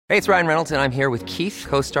Hey, it's Ryan Reynolds, and I'm here with Keith,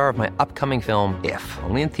 co-star of my upcoming film, If,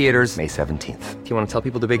 only in theaters May 17th. Do you want to tell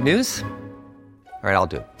people the big news? All right, I'll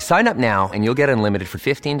do it. Sign up now and you'll get unlimited for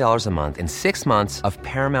 $15 a month and 6 months of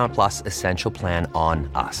Paramount Plus Essential Plan on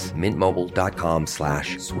us.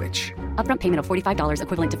 MintMobile.com/switch. Upfront payment of $45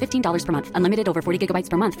 equivalent to $15 per month. Unlimited over 40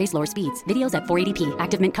 gigabytes per month. Face lower speeds. Videos at 480p.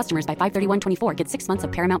 Active Mint customers by 531.24 get 6 months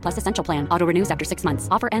of Paramount Plus Essential Plan. Auto renews after 6 months.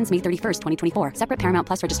 Offer ends May 31st, 2024. Separate Paramount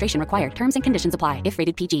Plus registration required. Terms and conditions apply if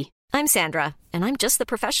rated PG. I'm Sandra, and I'm just the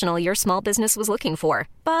professional your small business was looking for.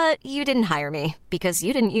 But you didn't hire me because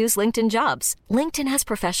you didn't use LinkedIn Jobs. LinkedIn has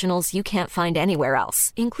professionals you can't find anywhere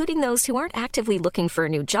else, including those who aren't actively looking for a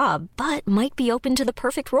new job, but might be open to the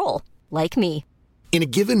perfect role, like me. In a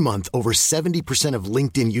given month, over 70% of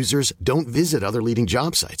LinkedIn users don't visit other leading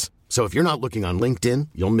job sites. So if you're not looking on LinkedIn,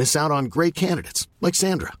 you'll miss out on great candidates like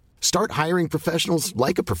Sandra. Start hiring professionals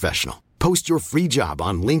like a professional. Post your free job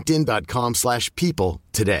on linkedin.com/people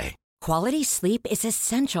today. Quality sleep is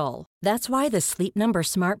essential. That's why the Sleep Number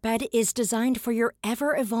Smart Bed is designed for your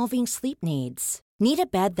ever-evolving sleep needs. Need a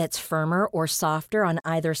bed that's firmer or softer on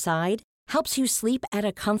either side? Helps you sleep at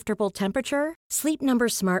a comfortable temperature? Sleep Number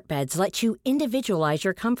Smart Beds let you individualize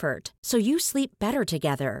your comfort, so you sleep better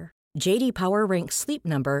together. J.D. Power ranks Sleep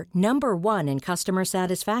Number number 1 in customer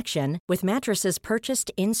satisfaction with mattresses purchased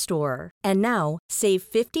in-store. And now, save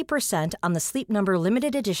 50% on the Sleep Number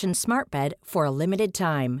Limited Edition Smart Bed for a limited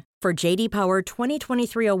time. For J.D. Power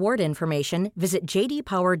 2023 award information, visit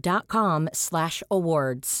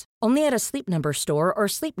jdpower.com/awards. Only at a Sleep Number store or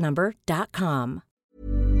sleepnumber.com.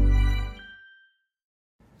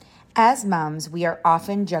 As moms, we are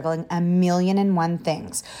often juggling a million and one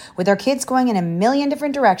things. With our kids going in a million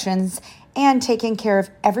different directions, and taking care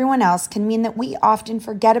of everyone else can mean that we often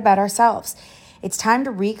forget about ourselves. It's time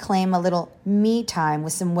to reclaim a little me time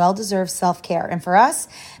with some well-deserved self-care. And for us,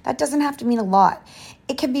 that doesn't have to mean a lot.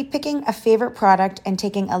 It can be picking a favorite product and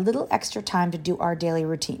taking a little extra time to do our daily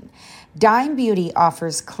routine. Dime Beauty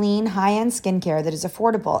offers clean, high-end skincare that is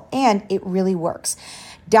affordable, and it really works.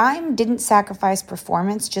 Dime didn't sacrifice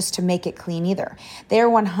performance just to make it clean either. They are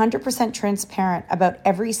 100% transparent about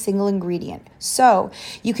every single ingredient, so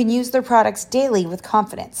you can use their products daily with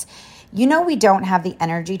confidence. You know we don't have the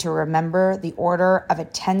energy to remember the order of a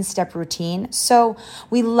 10-step routine, so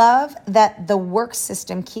we love that the work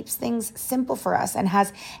system keeps things simple for us and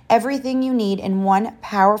has everything you need in one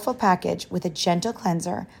powerful package with a gentle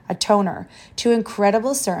cleanser, a toner, 2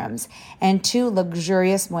 incredible serums, and 2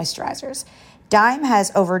 luxurious moisturizers. Dime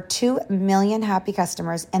has over 2 million happy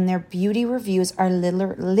customers, and their beauty reviews are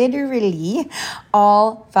literally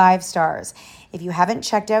all 5 stars. If you haven't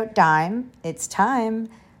checked out Dime, it's time.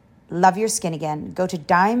 Love your skin again. Go to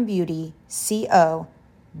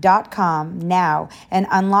dimebeautyco.com now and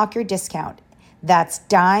unlock your discount. That's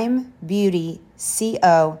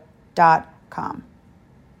dimebeautyco.com.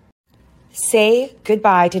 Say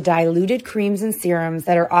goodbye to diluted creams and serums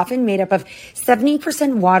that are often made up of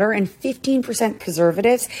 70% water and 15%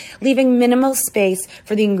 preservatives, leaving minimal space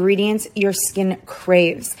for the ingredients your skin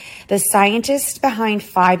craves. The scientists behind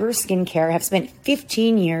Fiber Skincare have spent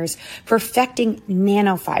 15 years perfecting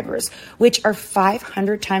nanofibers, which are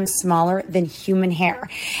 500 times smaller than human hair.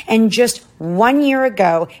 And just 1 year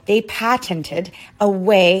ago, they patented a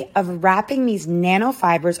way of wrapping these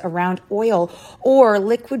nanofibers around oil or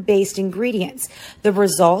liquid-based ingredients. The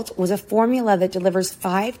result was a formula that delivers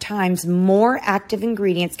 5 times more active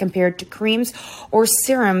ingredients compared to creams or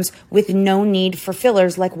serums with no need for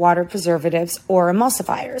fillers like water preservatives or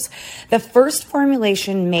emulsifiers. The first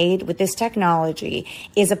formulation made with this technology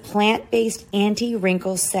is a plant-based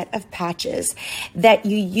anti-wrinkle set of patches that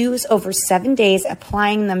you use over 7 days,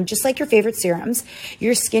 applying them just like your favorite serums.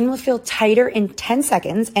 Your skin will feel tighter in 10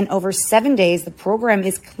 seconds, and over 7 days, the program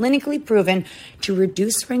is clinically proven to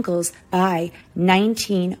reduce wrinkles by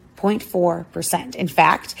 19.4%. In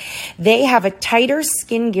fact, they have a tighter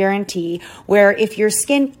skin guarantee where if your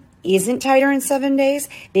skin isn't tighter in 7 days,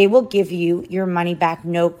 they will give you your money back,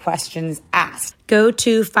 no questions asked. Go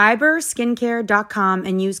to fiberskincare.com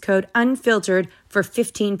and use code UNFILTERED for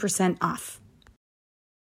 15% off.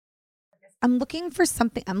 I'm looking for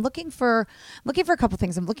something. I'm looking for a couple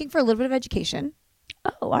things. I'm looking for a little bit of education.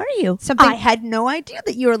 Oh, are you? Something I had no idea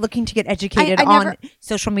that you were looking to get educated on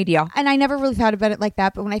social media. And I never really thought about it like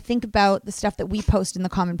that. But when I think about the stuff that we post in the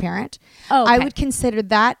Common Parent, okay. I would consider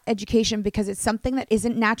that education because it's something that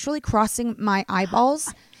isn't naturally crossing my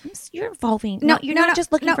eyeballs. You're involving. No, you're not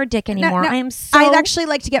just looking for dick anymore. I am so. I'd actually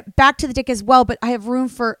like to get back to the dick as well, but I have room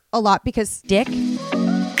for a lot because dick.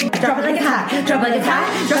 Drop it like it's hot. Drop it like it's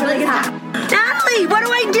hot. Drop it like it's hot. Natalie, what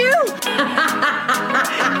do I do?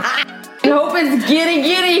 I hope it's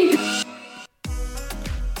giddy.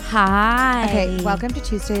 Hi. Okay, welcome to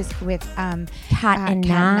Tuesdays with Kat and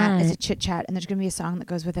Nat. It's a chit chat, and there's going to be a song that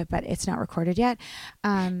goes with it, but it's not recorded yet.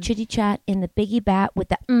 Chitty chat in the biggie bat with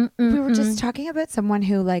the. We were just talking about someone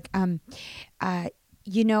who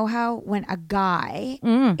you know how when a guy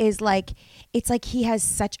is like, it's like he has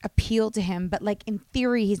such appeal to him, but like in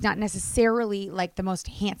theory, he's not necessarily like the most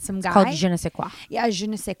handsome guy. It's called je ne sais quoi. Yeah, je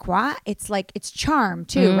ne sais quoi. It's like, it's charm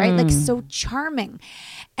too, right? Like so charming.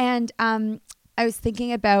 And I was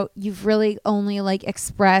thinking about, you've really only like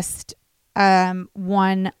expressed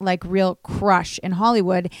one like real crush in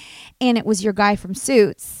Hollywood, and it was your guy from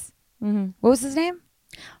Suits. What was his name?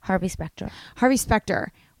 Harvey Specter. Harvey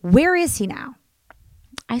Specter. Where is he now?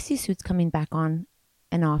 I see Suits coming back on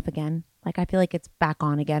and off again. Like, I feel like it's back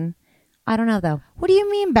on again. I don't know though. What do you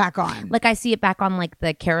mean back on? Like, I see it back on like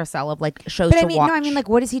the carousel of like shows to watch. No, I mean like,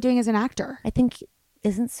 what is he doing as an actor? I think,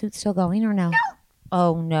 isn't Suits still going or no? No.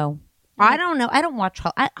 Oh no. I don't know. I don't watch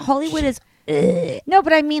Hollywood is. No,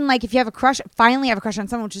 but I mean, like, if you have a crush, finally have a crush on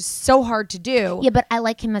someone, which is so hard to do. Yeah, but I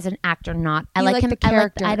like him as an actor. Not I You like him. the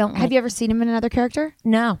character. I don't. Have you ever seen him in another character?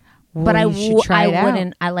 No, Well, but I you should try it out.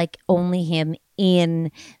 wouldn't. I like only him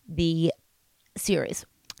in the series.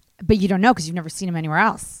 But you don't know because you've never seen him anywhere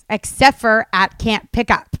else except for at Camp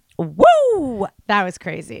Pickup. Woo! That was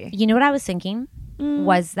crazy. You know what I was thinking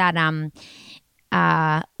was that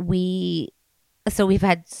we've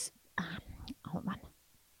had. Hold on.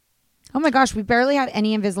 Oh my gosh, we barely have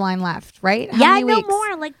any Invisalign left, right? How Yeah, many no weeks?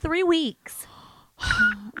 more. Like 3 weeks.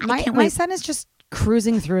 My son is just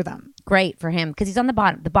cruising through them. Great for him because he's on the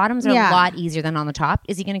bottom. The bottoms are a lot easier than on the top.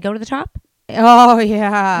 Is he going to go to the top? Oh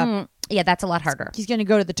yeah. Yeah, that's a lot harder. He's going to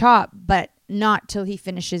go to the top, but not till he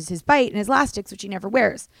finishes his bite and his elastics, which he never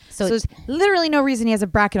wears. So there's literally no reason he has a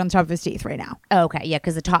bracket on the top of his teeth right now. Oh, okay, yeah,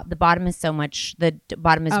 because the bottom is so much. The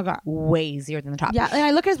bottom is way easier than the top. Yeah, and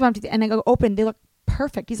I look at his bottom teeth and I go open. They look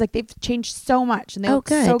perfect. He's like, they've changed so much and they look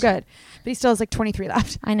so good. But he still has like 23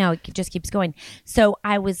 left. I know, it just keeps going. So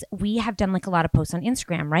we have done like a lot of posts on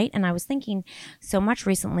Instagram, right? And I was thinking so much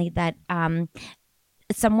recently that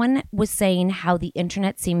someone was saying how the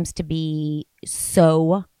internet seems to be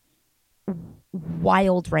so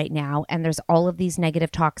wild right now, and there's all of these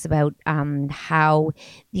negative talks about how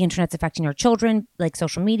the internet's affecting our children, like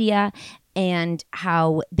social media, and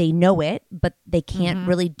how they know it but they can't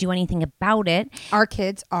really do anything about it. Our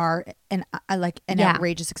kids are an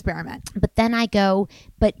outrageous experiment. But then I go,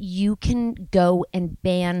 but you can go and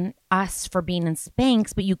ban us for being in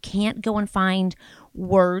Spanx, but you can't go and find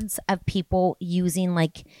words of people using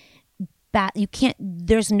like that. You can't,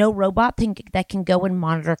 there's no robot thing that can go and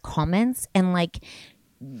monitor comments and like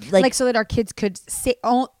so that our kids could say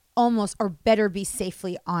almost or better be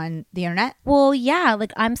safely on the internet. Well, yeah,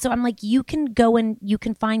 I'm like, you can go and you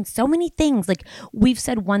can find so many things. Like, we've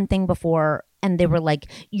said one thing before and they were like,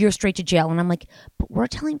 you're straight to jail. And I'm like, but we're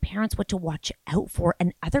telling parents what to watch out for,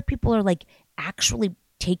 and other people are like actually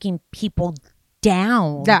taking people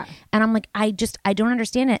down. Yeah. And I'm like, I don't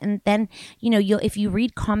understand it. And then, if you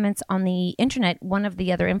read comments on the internet, one of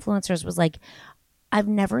the other influencers was like, I've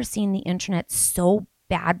never seen the internet so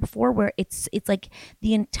bad before, where it's like the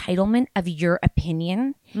entitlement of your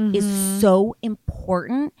opinion is so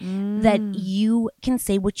important that you can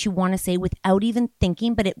say what you want to say without even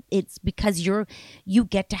thinking, but it's because you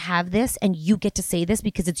get to have this and you get to say this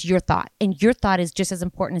because it's your thought, and your thought is just as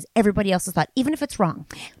important as everybody else's thought, even if it's wrong.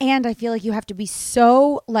 And I feel like you have to be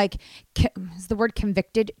so like is the word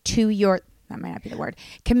convicted to your, that might not be the word,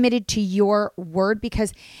 committed to your word,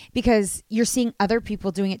 because you're seeing other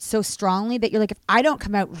people doing it so strongly that you're like, if I don't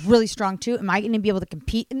come out really strong too, am I going to be able to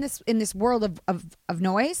compete in this world of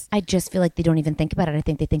noise? I just feel like they don't even think about it. I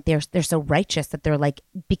think they think they're so righteous that they're like,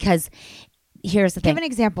 because here's the thing. Give an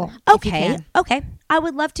example. Okay. I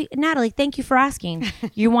would love to. Natalie, thank you for asking.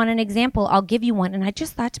 You want an example? I'll give you one. And I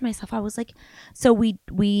just thought to myself, I was like, so we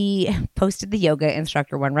posted the yoga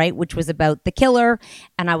instructor one, right? Which was about the killer.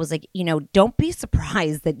 And I was like, don't be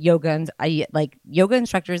surprised that yoga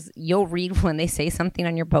instructors, you'll read when they say something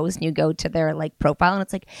on your post and you go to their like profile and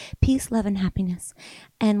it's like peace, love, and happiness.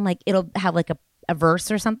 And like, it'll have like a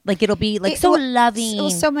verse or something, like it'll be like loving.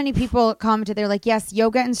 So many people commented, they're like, yes,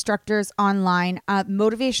 yoga instructors online,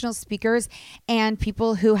 motivational speakers, and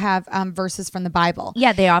people who have verses from the Bible.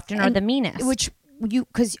 Yeah, they often are the meanest.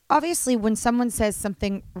 Because obviously when someone says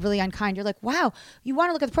something really unkind, you're like, wow, you want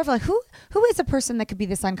to look at the profile, like, who is a person that could be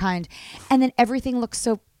this unkind? And then everything looks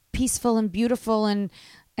so peaceful and beautiful and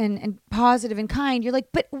positive and kind. You're like,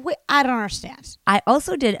 but wait, I don't understand. I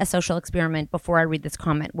also did a social experiment before I read this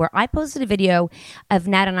comment, where I posted a video of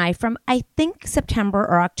Nat and I from, I think, September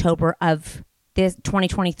or October of this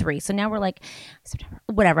 2023. So now we're like, September,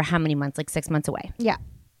 whatever, how many months, like 6 months away. Yeah.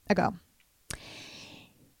 ago.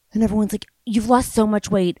 And everyone's like, you've lost so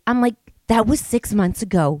much weight. I'm like, that was 6 months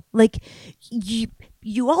ago. Like,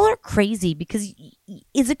 you all are crazy because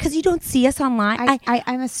is it because you don't see us online?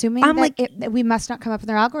 I'm assuming that we must not come up in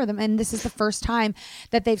their algorithm. And this is the first time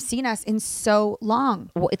that they've seen us in so long.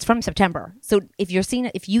 Well, it's from September. So if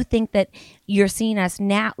you think that you're seeing us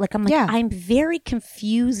now, like, I'm like, I'm very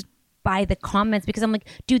confused by the comments because I'm like,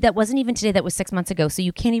 dude, that wasn't even today. That was 6 months ago. So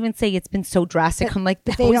you can't even say it's been so drastic. But I'm like,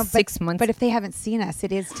 that was 6 months. But if they haven't seen us,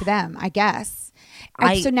 it is to them, I guess.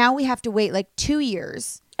 So now we have to wait like 2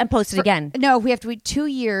 years. And post it again. No, we have to wait 2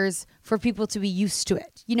 years for people to be used to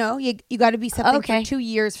it. You know, you got to be something for 2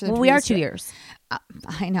 years for them to be we are used to 2 it. years.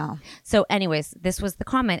 I know. So anyways, this was the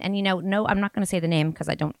comment. And no, I'm not going to say the name because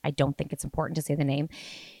I don't think it's important to say the name.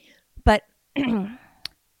 But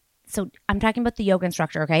so I'm talking about the yoga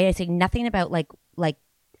instructor, okay? I say nothing about like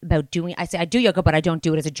about doing. I say I do yoga, but I don't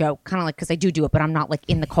do it as a joke. Kind of like because I do it, but I'm not like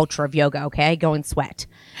in the culture of yoga, okay? I go and sweat.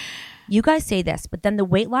 You guys say this, but then the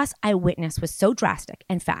weight loss I witnessed was so drastic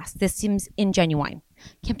and fast. This seems ingenuine.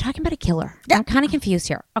 Okay, I'm talking about a killer. Yeah. I'm kind of confused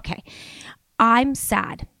here. Okay. I'm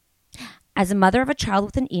sad. As a mother of a child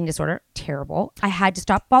with an eating disorder, terrible, I had to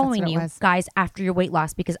stop following you guys after your weight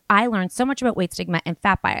loss because I learned so much about weight stigma and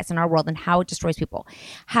fat bias in our world and how it destroys people.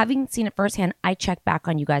 Having seen it firsthand, I checked back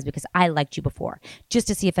on you guys because I liked you before, just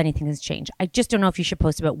to see if anything has changed. I just don't know if you should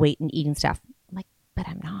post about weight and eating stuff. I'm like, but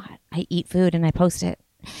I'm not. I eat food and I post it.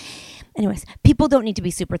 Anyways, people don't need to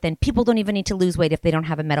be super thin. People don't even need to lose weight if they don't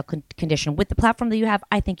have a medical condition. With the platform that you have,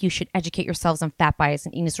 I think you should educate yourselves on fat bias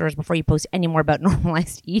and eating disorders before you post any more about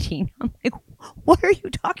normalized eating. I'm like, what are you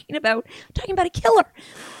talking about? I'm talking about a killer.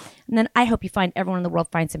 And then I hope you find everyone in the world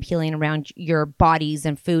finds some healing around your bodies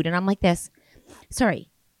and food. And I'm like this.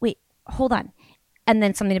 Sorry, wait, hold on. And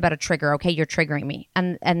then something about a trigger. Okay, you're triggering me.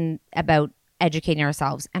 And about educating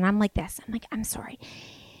ourselves. And I'm like this. I'm like, I'm sorry.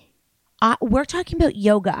 We're talking about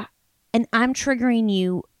yoga. And I'm triggering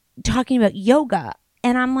you talking about yoga.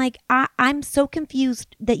 And I'm like, I'm so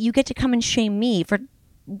confused that you get to come and shame me for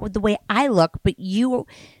the way I look. But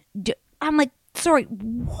I'm like, sorry,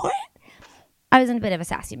 what? I was in a bit of a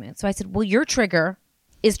sassy mood. So I said, well, your trigger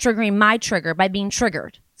is triggering my trigger by being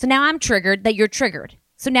triggered. So now I'm triggered that you're triggered.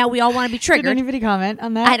 So now we all want to be triggered. Did anybody comment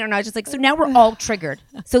on that? I don't know. Just like, so now we're all triggered.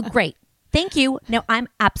 So great. Thank you. Now I'm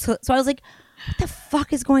absolute. So I was like, what the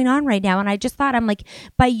fuck is going on right now? And I just thought, I'm like,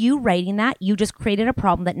 by you writing that, you just created a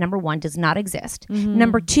problem that number one, does not exist. Mm-hmm.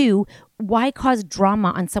 Number two, why cause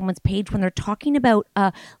drama on someone's page when they're talking about,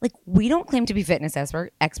 like, we don't claim to be fitness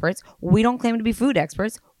experts. We don't claim to be food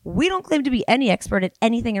experts. We don't claim to be any expert at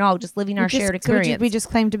anything at all, just living our shared experience. We just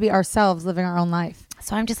claim to be ourselves, living our own life.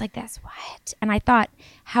 So I'm just like this, what? And I thought,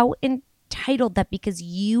 how entitled that because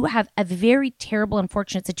you have a very terrible,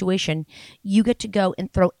 unfortunate situation, you get to go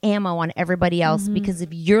and throw ammo on everybody else because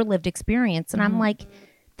of your lived experience. And I'm like,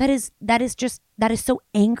 that is so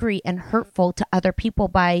angry and hurtful to other people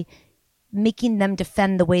by making them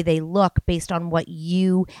defend the way they look based on what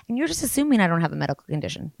and you're just assuming I don't have a medical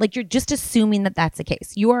condition. Like, you're just assuming that that's the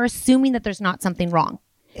case. You are assuming that there's not something wrong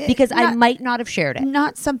because I might not have shared it.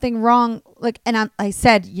 Not something wrong. Like, and I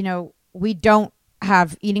said, we don't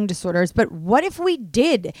have eating disorders, but what if we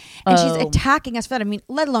did? And she's attacking us for that. I mean,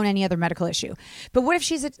 let alone any other medical issue. But what if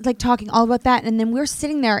she's like talking all about that, and then we're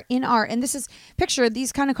sitting there and this is picture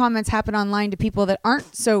these kind of comments happen online to people that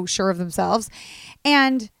aren't so sure of themselves,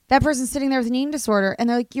 and that person's sitting there with an eating disorder, and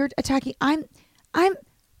they're like, "You're attacking. I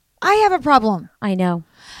have a problem." I know.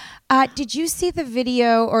 Did you see the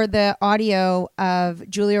video or the audio of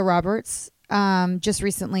Julia Roberts just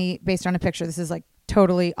recently, based on a picture? This is like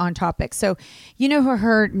totally on topic. So you know who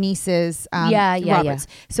her niece is? Roberts. Yeah.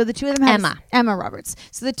 So the two of them had Emma Roberts.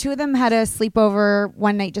 So the two of them had a sleepover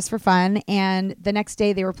one night just for fun, and the next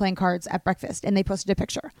day they were playing cards at breakfast, and they posted a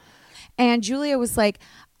picture. And Julia was like,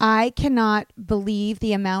 I cannot believe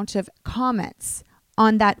the amount of comments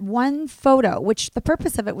on that one photo, which the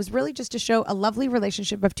purpose of it was really just to show a lovely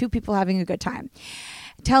relationship of two people having a good time.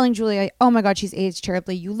 Telling Julia, oh my God, she's aged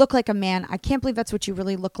terribly. You look like a man. I can't believe that's what you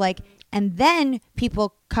really look like. And then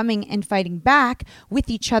people coming and fighting back with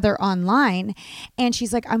each other online. And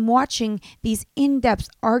she's like, I'm watching these in-depth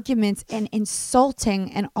arguments and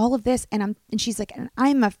insulting and all of this. And she's like, and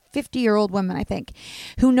I'm a 50-year-old woman, I think,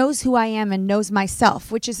 who knows who I am and knows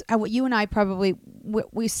myself, which is what you and I probably, we're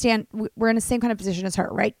in the same kind of position as her,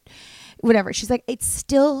 right? Whatever. She's like, it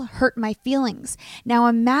still hurt my feelings. Now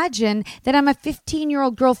imagine that I'm a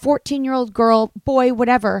 15-year-old girl, 14-year-old girl, boy,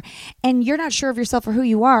 whatever, and you're not sure of yourself or who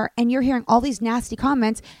you are, and you're hearing all these nasty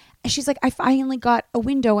comments. And she's like, I finally got a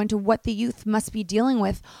window into what the youth must be dealing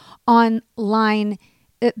with online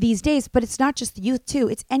these days. But it's not just the youth too.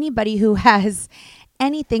 It's anybody who has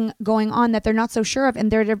anything going on that they're not so sure of,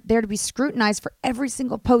 and they're there to be scrutinized for every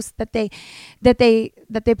single post that they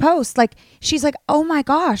post. Like, she's like, oh my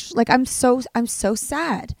gosh, like I'm so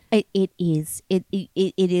sad. It is,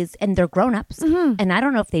 and they're grown-ups, and I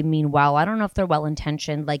don't know if they mean well. I don't know if they're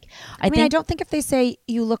well-intentioned. Like, I don't think if they say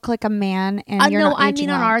you look like a man and you're not aging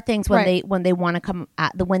on well. our things when they want to come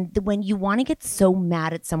at when you want to get so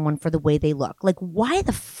mad at someone for the way they look. Like, why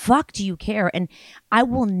the fuck do you care? And I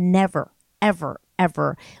will never, ever,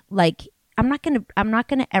 ever, like, I'm not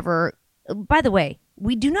gonna ever. By the way,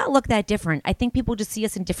 we do not look that different. I think people just see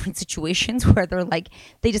us in different situations where they're like,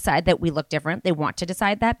 they decide that we look different. They want to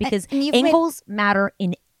decide that because angles matter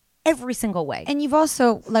in every single way. And we've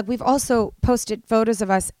also posted photos of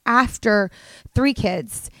us after 3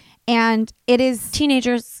 kids, and it is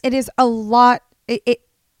teenagers. It is a lot. It's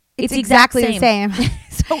exactly the same.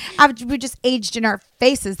 So we just aged in our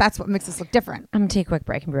faces. That's what makes us look different. I'm gonna take a quick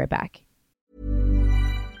break and be right back.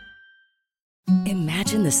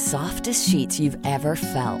 Imagine the softest sheets you've ever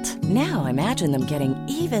felt. Now imagine them getting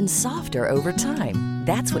even softer over time.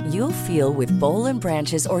 That's what you'll feel with Boll &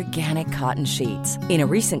 Branch's organic cotton sheets. In a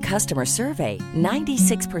recent customer survey,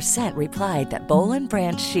 96% replied that Boll &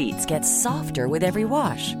 Branch sheets get softer with every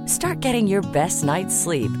wash. Start getting your best night's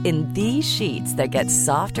sleep in these sheets that get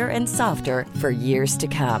softer and softer for years to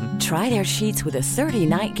come. Try their sheets with a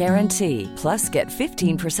 30-night guarantee. Plus, get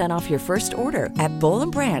 15% off your first order at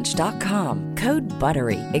bollandbranch.com. Code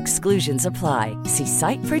BUTTERY. Exclusions apply. See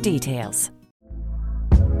site for details.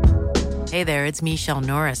 Hey there, it's Michelle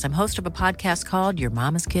Norris. I'm host of a podcast called Your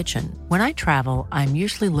Mama's Kitchen. When I travel, I'm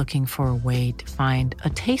usually looking for a way to find a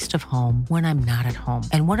taste of home when I'm not at home.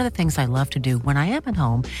 And one of the things I love to do when I am at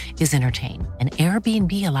home is entertain. And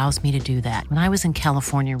Airbnb allows me to do that. When I was in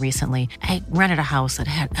California recently, I rented a house that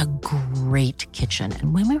had a great kitchen.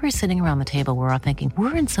 And when we were sitting around the table, we were all thinking,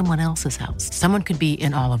 we're in someone else's house. Someone could be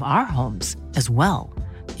in all of our homes as well.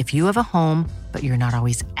 If you have a home, but you're not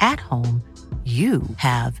always at home, you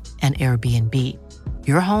have an Airbnb.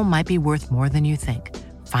 Your home might be worth more than you think.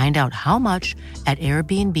 Find out how much at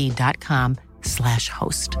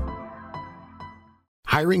airbnb.com/host.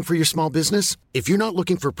 Hiring for your small business? If you're not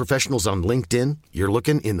looking for professionals on LinkedIn, you're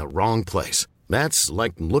looking in the wrong place. That's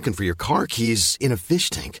like looking for your car keys in a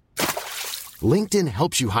fish tank. LinkedIn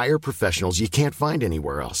helps you hire professionals you can't find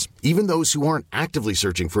anywhere else, even those who aren't actively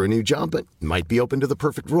searching for a new job but might be open to the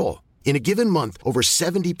perfect role. In a given month, over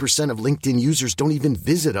 70% of LinkedIn users don't even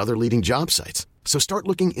visit other leading job sites. So start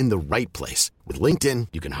looking in the right place. With LinkedIn,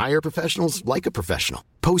 you can hire professionals like a professional.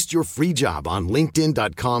 Post your free job on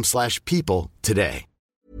linkedin.com/people today.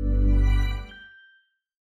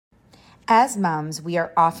 As moms, we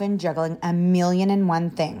are often juggling a million and one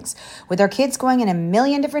things. With our kids going in a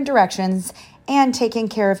million different directions and taking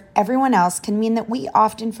care of everyone else can mean that we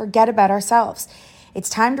often forget about ourselves. It's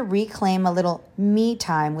time to reclaim a little me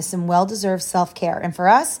time with some well-deserved self-care. And for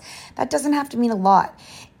us, that doesn't have to mean a lot.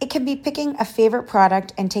 It can be picking a favorite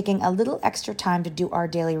product and taking a little extra time to do our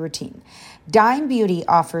daily routine. Dime Beauty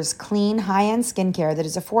offers clean, high-end skincare that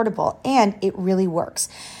is affordable, and it really works.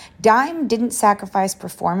 Dime didn't sacrifice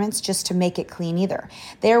performance just to make it clean either.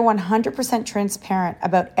 They are 100% transparent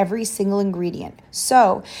about every single ingredient,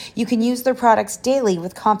 so you can use their products daily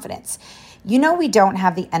with confidence. You know we don't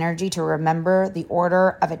have the energy to remember the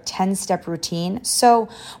order of a 10-step routine, so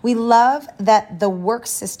we love that the work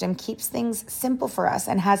system keeps things simple for us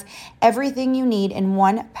and has everything you need in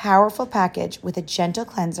one powerful package with a gentle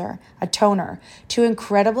cleanser, a toner, 2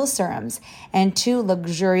 incredible serums, and 2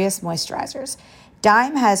 luxurious moisturizers.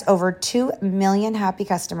 Dime has over 2 million happy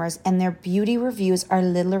customers, and their beauty reviews are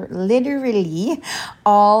literally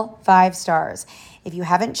all 5 stars. If you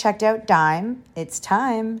haven't checked out Dime, it's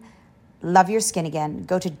time. Love your skin again.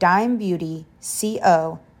 Go to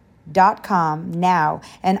dimebeautyco.com now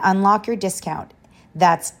and unlock your discount.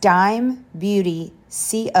 That's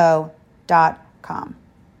dimebeautyco.com.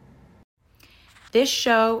 This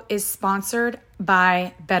show is sponsored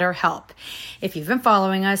by BetterHelp. If you've been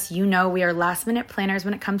following us, you know we are last-minute planners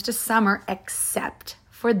when it comes to summer, except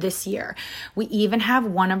for this year. We even have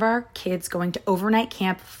one of our kids going to overnight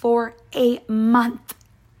camp for a month,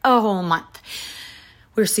 a whole month.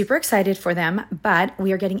 We're super excited for them, but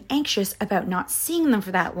we are getting anxious about not seeing them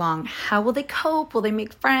for that long. How will they cope? Will they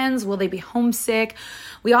make friends? Will they be homesick?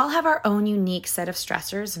 We all have our own unique set of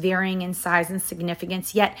stressors, varying in size and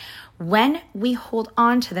significance, yet when we hold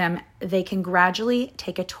on to them, they can gradually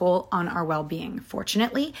take a toll on our well-being.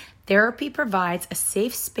 Fortunately, therapy provides a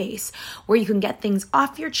safe space where you can get things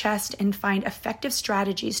off your chest and find effective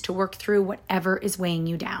strategies to work through whatever is weighing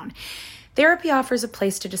you down. Therapy offers a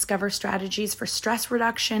place to discover strategies for stress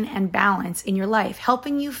reduction and balance in your life,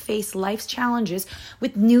 helping you face life's challenges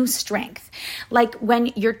with new strength. Like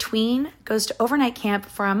when your tween goes to overnight camp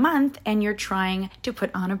for a month and you're trying to put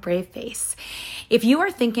on a brave face. If you are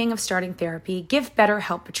thinking of starting therapy, give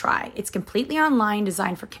BetterHelp a try. It's completely online,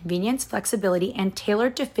 designed for convenience, flexibility, and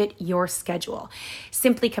tailored to fit your schedule.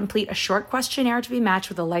 Simply complete a short questionnaire to be matched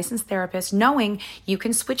with a licensed therapist, knowing you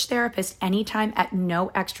can switch therapists anytime at no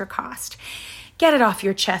extra cost. Get it off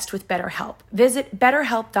your chest with BetterHelp. Visit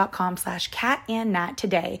betterhelp.com/catandnat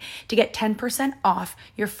today to get 10% off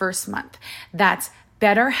your first month. That's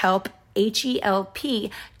BetterHelp,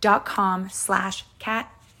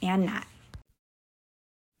 HELP.com/catandnat.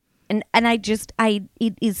 And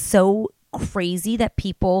it is so crazy that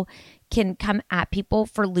people can come at people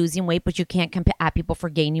for losing weight, but you can't come at people for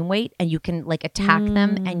gaining weight, and you can like attack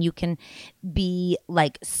them, and you can be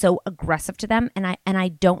like so aggressive to them. And I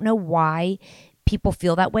don't know why people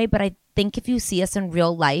feel that way, but I think if you see us in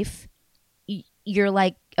real life, you're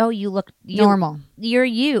like, oh, you look normal. You're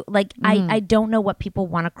you. Like I don't know what people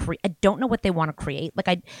want to create. I don't know what they want to create.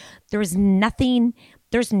 Like there's nothing.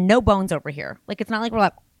 There's no bones over here. Like it's not like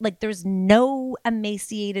we're like there's no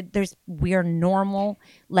emaciated. We're normal,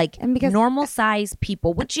 like normal size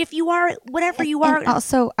people. Which if you are, whatever you are. And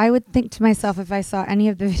also, I would think to myself, if I saw any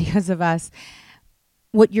of the videos of us,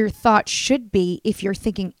 what your thought should be if you're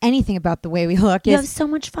thinking anything about the way we look you is have so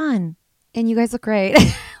much fun, and you guys look great.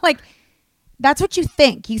 Like that's what you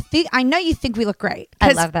think. I know you think we look great.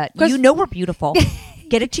 I love that. You know we're beautiful.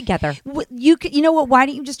 Get it together. You know what? Why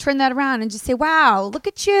don't you just turn that around and just say, "Wow, look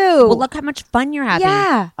at you! Well, look how much fun you're having."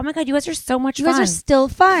 Yeah. Oh my God, you guys are so much fun. You guys are still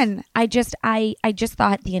fun. I just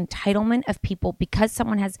thought the entitlement of people, because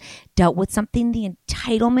someone has dealt with something, the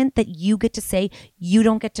entitlement that you get to say you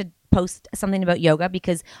don't get to post something about yoga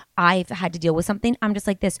because I've had to deal with something. I'm just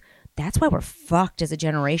like this. That's why we're fucked as a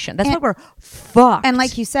generation. That's why we're fucked. And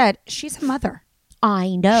like you said, she's a mother.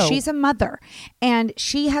 I know. She's a mother, and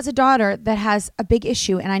she has a daughter that has a big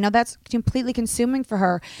issue, and I know that's completely consuming for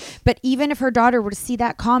her. But even if her daughter were to see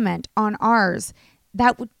that comment on ours,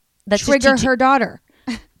 that would trigger her daughter.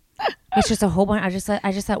 It's just a whole bunch. I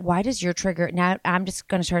just thought, why does your trigger? Now I'm just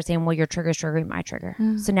going to start saying, well, your trigger is triggering my trigger.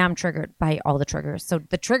 So now I'm triggered by all the triggers. So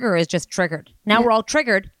the trigger is just triggered. Now we're all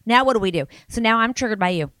triggered. Now what do we do? So now I'm triggered by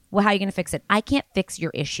you. Well, how are you going to fix it? I can't fix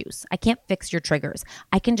your issues. I can't fix your triggers.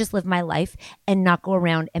 I can just live my life and not go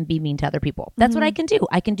around and be mean to other people. That's what I can do.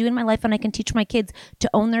 I can do in my life, and I can teach my kids to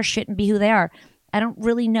own their shit and be who they are. I don't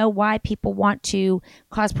really know why people want to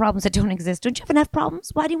cause problems that don't exist. Don't you have enough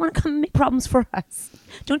problems? Why do you want to come and make problems for us?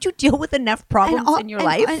 Don't you deal with enough problems in your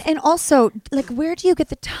life? And also, like, where do you get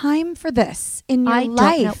the time for this in your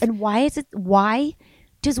life? Don't know. And why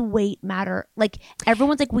does weight matter? Like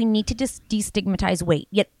everyone's like, we need to just destigmatize weight.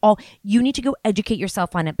 Yet you need to go educate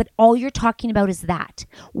yourself on it. But all you're talking about is that.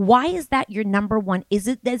 Why is that your number one? Is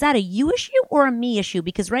that a you issue or a me issue?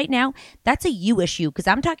 Because right now that's a you issue. Because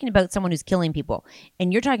I'm talking about someone who's killing people,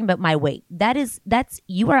 and you're talking about my weight.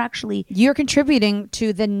 You're contributing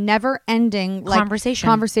to the never ending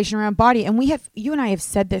conversation around body. And you and I have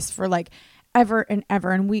said this for like ever and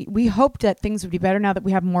ever, and we hoped that things would be better now that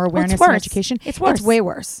we have more awareness and education. It's worse. It's way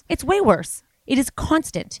worse. It's way worse. It is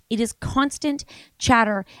constant. It is constant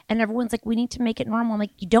chatter, and everyone's like, we need to make it normal. I'm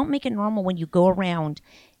like, you don't make it normal when you go around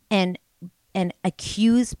and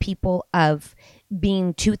accuse people of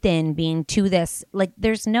being too thin, being too this. Like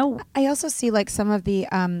there's no. I also see like some of the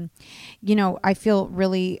I feel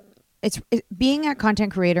really it's being a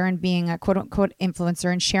content creator and being a quote unquote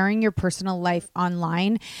influencer and sharing your personal life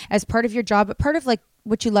online as part of your job, but part of like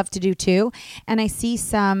what you love to do too. And I see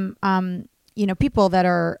some, people that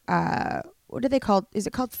are, what are they called? Is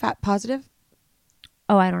it called fat positive?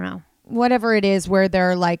 Oh, I don't know. Whatever it is, where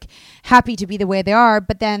they're like happy to be the way they are,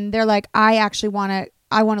 but then they're like, I want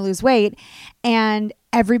to lose weight, and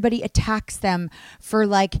everybody attacks them for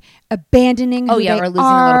like abandoning who they are. Or losing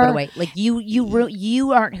a little bit of weight. Like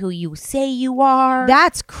you aren't who you say you are.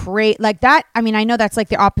 That's great. Like that. I mean, I know that's like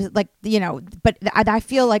the opposite, like, but I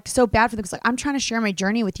feel like so bad for them because like I'm trying to share my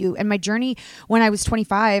journey with you, and my journey when I was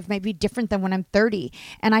 25 might be different than when I'm 30,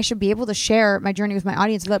 and I should be able to share my journey with my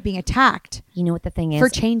audience without being attacked. You know what the thing is? For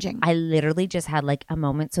changing. I literally just had like a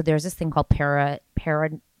moment. So there's this thing called parasocial.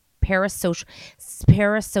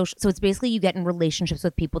 So it's basically you get in relationships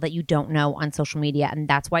with people that you don't know on social media, and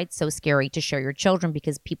that's why it's so scary to share your children,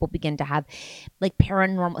 because people begin to have like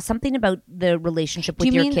paranormal something about the relationship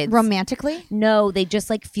with your kids. Do you mean romantically? No, they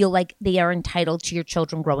just like feel like they are entitled to your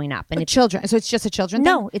children growing up, and children. So it's just a children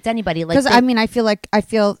thing? No, it's anybody. Like because I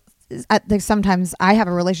feel sometimes I have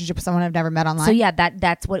a relationship with someone I've never met online. So yeah,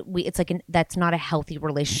 that's what it's like. That's not a healthy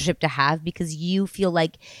relationship to have because you feel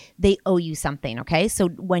like they owe you something. Okay, so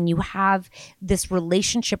when you have this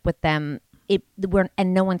relationship with them,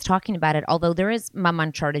 and no one's talking about it. Although there is Mom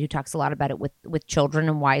Uncharted who talks a lot about it with children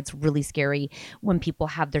and why it's really scary when people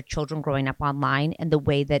have their children growing up online and the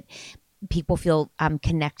way that people feel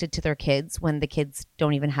connected to their kids when the kids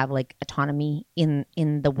don't even have like autonomy in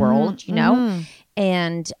the world, you know,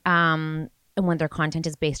 and when their content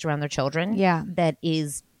is based around their children. Yeah, that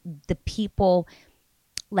is the people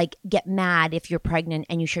like get mad if you're pregnant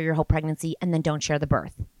and you share your whole pregnancy and then don't share the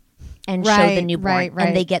birth. And show the newborn,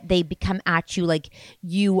 and they become at you like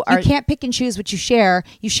you are. You can't pick and choose what you share.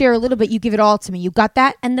 You share a little bit, you give it all to me. You got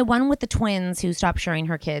that? And the one with the twins who stopped sharing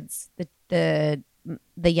her kids, the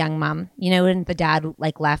young mom, you know, and the dad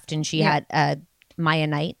like left, and she had Maya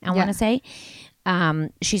Knight, I want to say,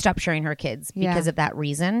 she stopped sharing her kids because of that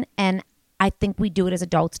reason. And I think we do it as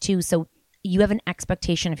adults too. So you have an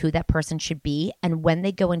expectation of who that person should be. And when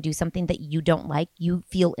they go and do something that you don't like, you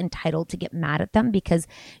feel entitled to get mad at them because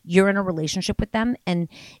you're in a relationship with them and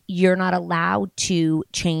you're not allowed to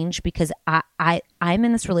change because I'm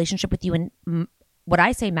in this relationship with you and what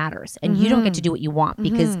I say matters and you don't get to do what you want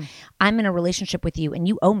because I'm in a relationship with you and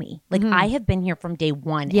you owe me. Like I have been here from day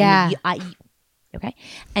one. Yeah. Okay.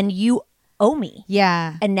 And you owe me.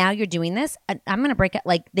 Yeah. And now you're doing this. I'm going to break it.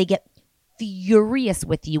 Like they get furious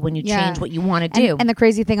with you when you change what you want to do. And the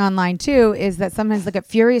crazy thing online too is that sometimes they get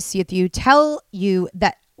furious with you, tell you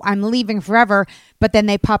that I'm leaving forever, but then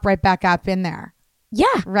they pop right back up in there. Yeah.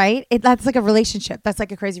 Right? That's like a relationship. That's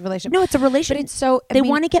like a crazy relationship. No, it's a relationship. But it's so... They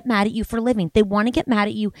want to get mad at you for living. They want to get mad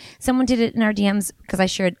at you. Someone did it in our DMs because I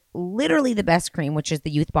shared literally the best cream, which is the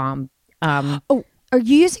Youth Bomb. Are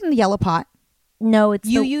you using the yellow pot? No, it's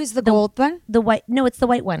you use the gold one? The white. No, it's the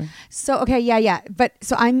white one. So okay, yeah. But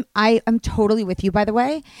so I'm totally with you, by the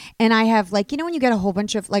way. And I have like, you know, when you get a whole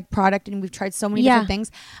bunch of like product and we've tried so many different things,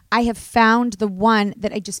 I have found the one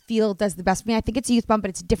that I just feel does the best for me. I think it's a Youth Bomb, but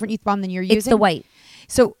it's a different Youth Bomb than you're using. It's the white.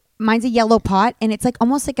 So mine's a yellow pot, and it's like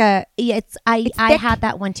almost like a I had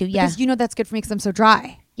that one too. Yeah, because you know that's good for me because I'm so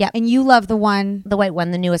dry. Yeah, and you love the white one,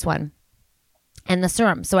 the newest one. And the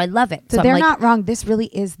serum. So I love it. So they're not wrong. This really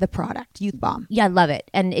is the product, Youth Bomb. Yeah, I love it.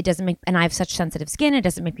 And it doesn't and I have such sensitive skin. It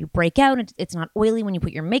doesn't make me break out. It's not oily when you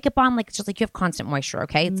put your makeup on. Like, it's just like you have constant moisture,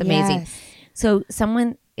 okay? It's amazing. Yes. So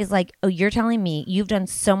someone is like, oh, you're telling me you've done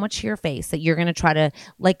so much to your face that you're going to try to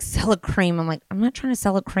like sell a cream. I'm like, I'm not trying to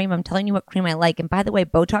sell a cream. I'm telling you what cream I like. And by the way,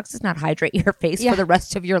 Botox does not hydrate your face for the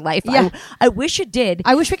rest of your life. Yeah. I wish it did.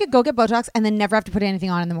 I wish we could go get Botox and then never have to put anything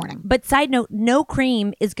on in the morning. But side note, no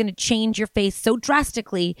cream is going to change your face so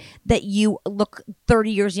drastically that you look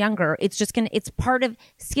 30 years younger. It's just it's part of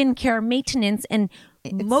skincare maintenance, and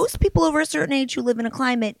most people over a certain age who live in a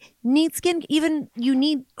climate need even you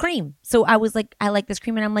need cream. So I was like, I like this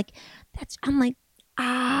cream, and I'm like,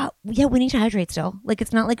 yeah, we need to hydrate still. Like,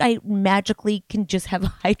 it's not like I magically can just have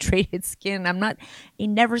hydrated skin. I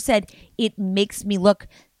never said it makes me look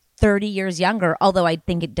 30 years younger, although I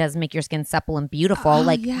think it does make your skin supple and beautiful.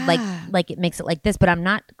 Like it makes it like this, but I'm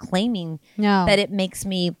not claiming that it makes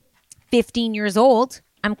me 15 years old.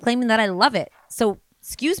 I'm claiming that I love it. So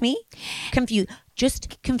excuse me,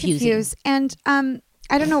 just confusing. And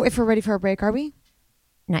I don't know if we're ready for a break. Are we?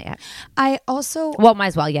 Not yet. Well, might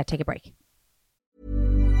as well. Yeah, take a break.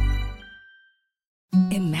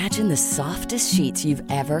 Imagine the softest sheets you've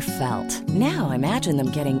ever felt. Now imagine them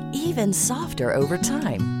getting even softer over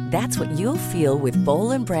time. That's what you'll feel with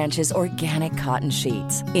Boll & Branch's organic cotton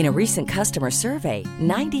sheets. In a recent customer survey,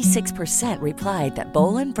 96% replied that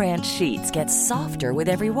Boll & Branch sheets get softer with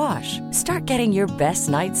every wash. Start getting your best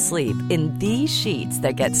night's sleep in these sheets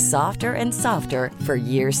that get softer and softer for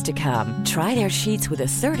years to come. Try their sheets with a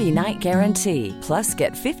 30-night guarantee. Plus,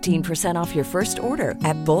 get 15% off your first order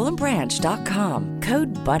at bollandbranch.com.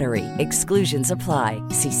 Code BUTTERY. Exclusions apply.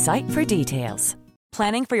 See site for details.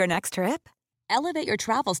 Planning for your next trip? Elevate your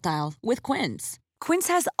travel style with Quince. Quince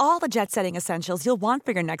has all the jet-setting essentials you'll want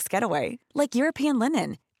for your next getaway, like European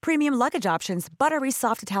linen, premium luggage options, buttery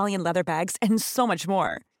soft Italian leather bags, and so much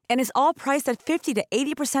more. And is all priced at 50 to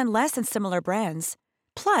 80% less than similar brands.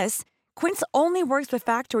 Plus, Quince only works with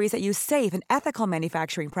factories that use safe and ethical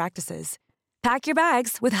manufacturing practices. Pack your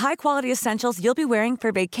bags with high-quality essentials you'll be wearing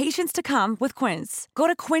for vacations to come with Quince. Go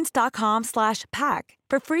to quince.com/pack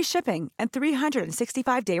for free shipping and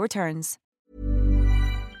 365-day returns.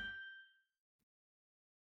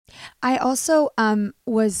 I also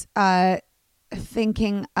was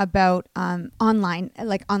thinking about online,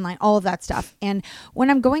 all of that stuff. And when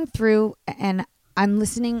I'm going through and I'm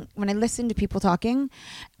listening, when I listen to people talking,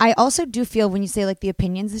 I also do feel when you say like the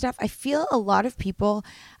opinions and stuff, I feel a lot of people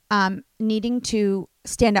needing to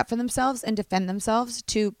stand up for themselves and defend themselves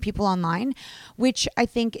to people online, which I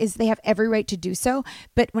think is they have every right to do so.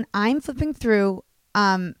 But when I'm flipping through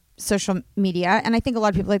social media, and I think a lot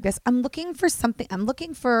of people like this, I'm looking for something. I'm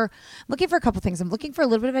looking for a couple things. I'm looking for a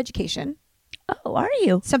little bit of education. Oh, are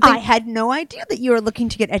you? Something I had no idea that you were looking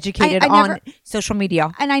to get educated I on never, social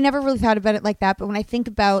media. And I never really thought about it like that. But when I think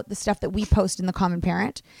about the stuff that we post in the Common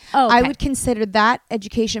Parent, Oh, okay. I would consider that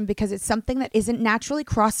education because it's something that isn't naturally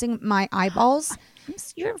crossing my eyeballs.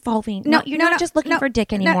 You're evolving. No, You're no, not no, just looking no, for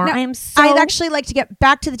dick no, anymore. no. I am so. I'd actually like to get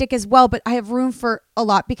back to the dick as well, but I have room for a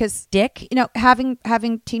lot because dick. You know,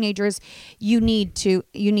 having teenagers, you need to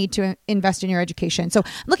invest in your education. So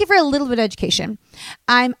I'm looking for a little bit of education.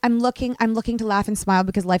 I'm looking to laugh and smile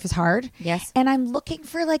because life is hard. Yes. And I'm looking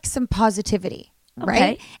for like some positivity, Okay.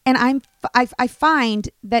 right? And I find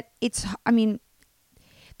that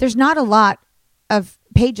there's not a lot of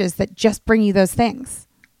pages that just bring you those things.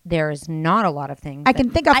 There is not a lot of things. I can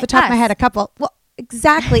think off the top of my head a couple. Well,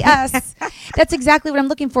 exactly us. That's exactly what I'm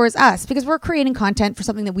looking for is us because we're creating content for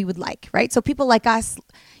something that we would like, right? So people like us,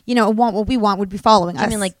 want what we want would be following us. I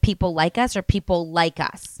mean, like people like us or people like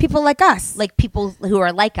us? People like us. Like people who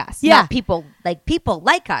are like us. Yeah. Not people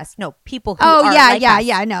like us. No, people who are like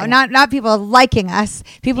us. No, not people liking us.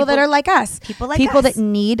 People that are like us. People like people us. that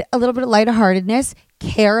need a little bit of lightheartedness,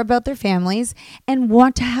 care about their families, and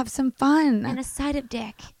want to have some fun. And a side of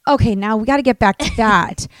dick. Okay, now we got to get back to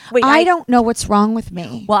that. Wait, I don't know what's wrong with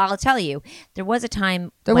me. Well, I'll tell you. There was a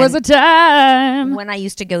time when I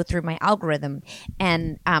used to go through my algorithm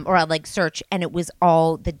and or I'd like search, and it was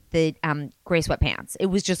all the gray sweatpants. It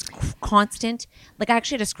was just constant. Like I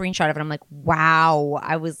actually had a screenshot of it. I'm like, wow.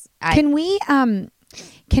 Can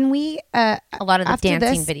we a lot of the after dancing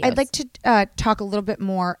this, videos. I'd like to talk a little bit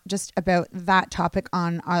more just about that topic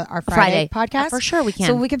on our Friday podcast. For sure we can.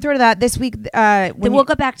 So we can throw to that this week. We'll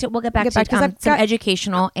get back to I've some got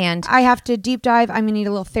educational, and I have to deep dive. I'm gonna need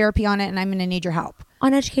a little therapy on it, and I'm gonna need your help.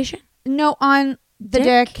 On education? No, on the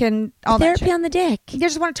dick and all that Therapy shit. on the dick. You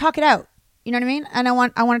just want to talk it out. You know what I mean? And I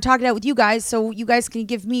want to talk it out with you guys so you guys can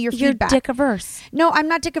give me your feedback. You're dick averse. No, I'm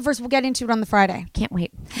not dick averse. We'll get into it on the Friday. Can't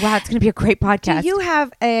wait. Wow, it's going to be a great podcast. Do you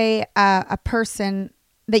have a person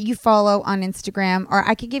that you follow on Instagram, or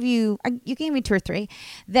you can give me 2 or 3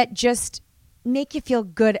 that just make you feel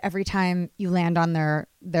good every time you land on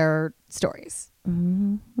their stories?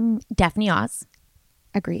 Mm-hmm. Daphne Oz.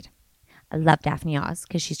 Agreed. I love Daphne Oz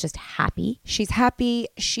because she's just happy. She's happy.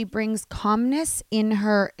 She brings calmness in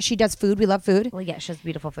her. She does food. We love food. Well, yeah, she has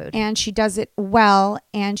beautiful food, and she does it well.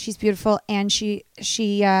 And she's beautiful. And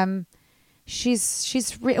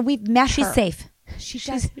we've met her. She's safe.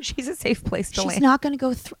 She's a safe place to land. She's not going to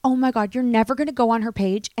go through. Oh my God, you're never going to go on her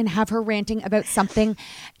page and have her ranting about something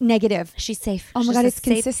negative. She's safe. Oh my God, it's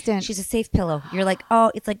consistent. She's a safe pillow. You're like,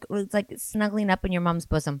 oh, it's like snuggling up in your mom's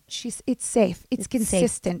bosom. It's safe. It's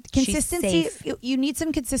consistent. Safe. Consistency. She's safe. You need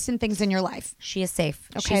some consistent things in your life. She is safe.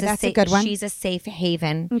 Okay, that's a good one. She's a safe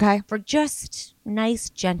haven. Okay, for just nice,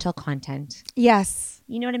 gentle content. Yes,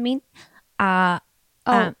 you know what I mean.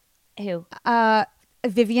 Who?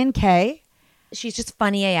 Vivian K. She's just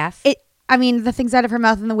funny AF. The things out of her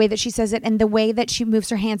mouth and the way that she says it and the way that she moves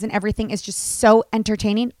her hands and everything is just so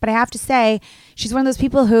entertaining. But I have to say, she's one of those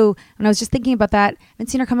people who, when I was just thinking about that, I haven't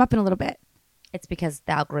seen her come up in a little bit. It's because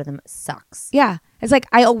the algorithm sucks. Yeah. It's like,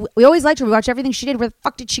 we always liked her. We watched everything she did. Where the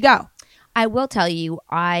fuck did she go? I will tell you,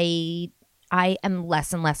 I am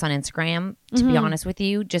less and less on Instagram, to be honest with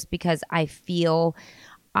you, just because I feel...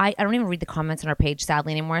 I don't even read the comments on our page,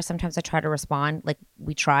 sadly, anymore. Sometimes I try to respond, like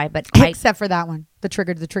we try, but except for that one, the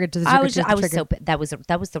trigger to the trigger. That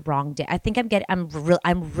was the wrong day. I think I'm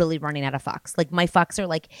really running out of fucks. Like my fucks are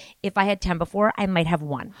like, if I had 10 before, I might have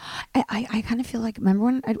 1. I kind of feel like, remember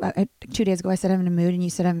when 2 days ago I said I'm in a mood and you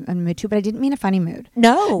said I'm in a mood too, but I didn't mean a funny mood.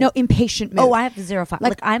 No, impatient mood. Oh, I have 0 fuck.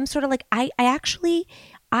 Like I'm sort of like I am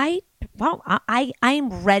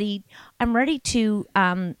ready. I'm ready to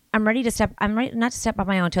not to step on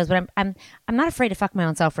my own toes, but I'm not afraid to fuck my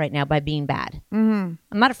own self right now by being bad. Mm-hmm.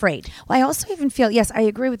 I'm not afraid. Well, I also even feel, yes, I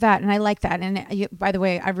agree with that. And I like that. And by the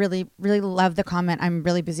way, I really, really love the comment, I'm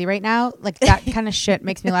really busy right now. Like that kind of shit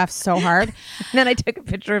makes me laugh so hard. And then I took a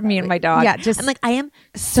picture of me and my dog. Yeah. I'm like, I am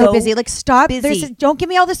so busy. Like stop. Busy. Don't give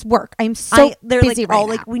me all this work. I'm so busy right now.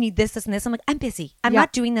 Like we need this, and this. I'm like, I'm busy. I'm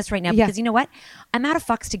not doing this right now because you know what? I'm out of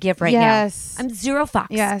fucks to give right now. I'm 0 fucks.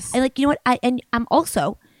 Yes. And like, you know what?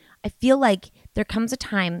 I feel like there comes a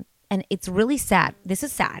time, and it's really sad. This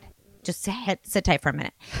is sad. Just sit tight for a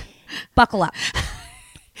minute. Buckle up.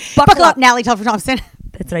 Buckle up, Natalie Telford Thompson.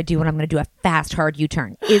 That's what I do when I'm going to do a fast, hard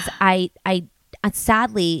U-turn. Is I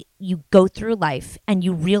sadly, you go through life and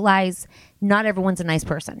you realize not everyone's a nice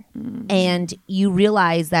person. And you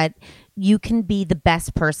realize that you can be the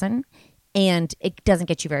best person and it doesn't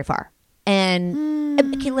get you very far.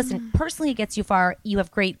 And okay, listen, personally it gets you far. You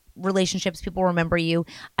have great relationships. People remember you.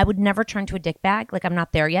 I would never turn to a dick bag. Like, I'm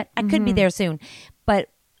not there yet. I could be there soon. But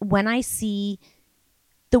when I see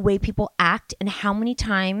the way people act and how many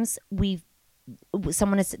times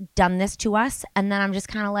someone has done this to us, and then I'm just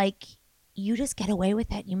kind of like, you just get away with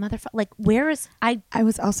it, you motherfucker. Like, where is I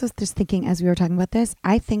was also just thinking as we were talking about this,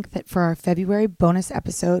 I think that for our February bonus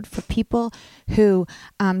episode, for people who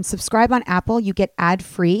subscribe on Apple, you get ad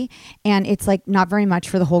free, and it's like not very much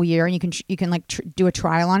for the whole year, and you can like do a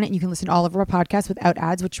trial on it, and you can listen to all of our podcasts without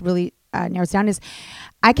ads, which really narrows down. Is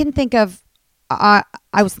I can think of I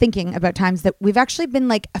was thinking about times that we've actually been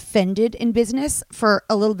like offended in business for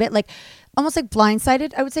a little bit, like almost like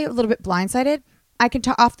blindsided. I would say a little bit blindsided. I can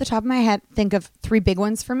off the top of my head think of 3 big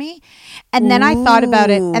ones for me. And then I thought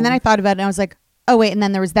about it. And I was like, oh wait. And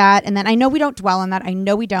then there was that. And then I know we don't dwell on that. I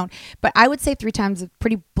know we don't. But I would say 3 times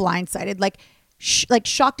pretty blindsided, like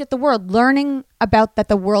shocked at the world, learning about that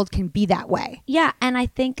the world can be that way. Yeah. And I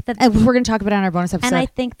think that... And we're going to talk about it on our bonus episode. And I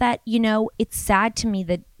think that, it's sad to me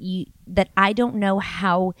that I don't know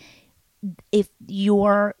how, if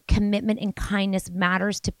your commitment and kindness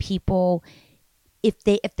matters to people...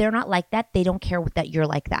 If they're not like that, they don't care that you're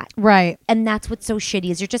like that. Right. And that's what's so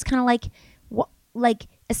shitty is you're just kind of like, like,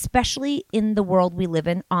 especially in the world we live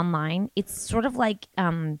in online, it's sort of like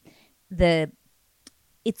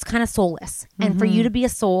it's kind of soulless. And for you to be a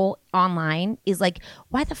soul online is like,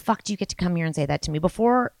 why the fuck do you get to come here and say that to me?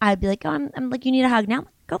 Before I'd be like, oh, I'm like, you need a hug. Now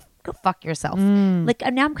go fuck yourself. Like,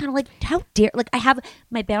 now I'm kind of like, how dare, like, I have,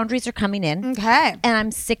 my boundaries are coming in. Okay. And I'm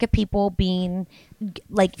sick of people being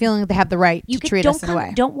like, feeling they have the right to treat us in a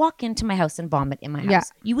way. Don't walk into my house and vomit in my house. Yeah.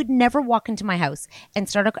 You would never walk into my house and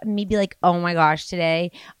start me be like, oh my gosh,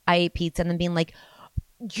 today I ate pizza, and then being like,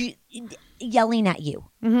 yelling at you.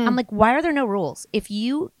 I'm like, why are there no rules? If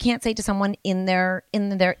you can't say it to someone in their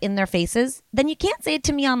faces, then you can't say it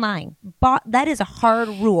to me online. But that is a hard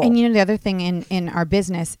rule. And the other thing in our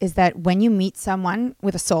business is that when you meet someone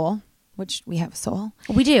with a soul, which we have a soul,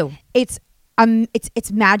 we do. It's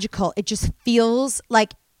magical. It just feels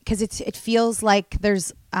like, because it feels like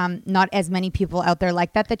there's not as many people out there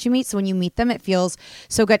like that you meet. So when you meet them, it feels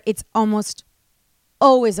so good. It's almost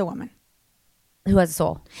always a woman. Who has a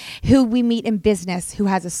soul? Who we meet in business who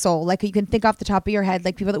has a soul. Like, you can think off the top of your head,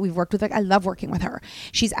 like people that we've worked with, like, I love working with her.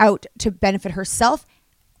 She's out to benefit herself,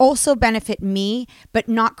 also benefit me, but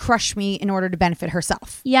not crush me in order to benefit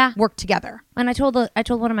herself. Yeah. Work together. And I told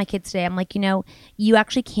one of my kids today, I'm like, you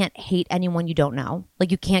actually can't hate anyone you don't know. Like,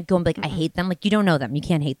 you can't go and be like, I hate them. Like, you don't know them. You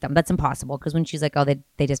can't hate them. That's impossible. Because when she's like, oh,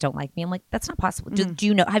 they just don't like me. I'm like, that's not possible. Do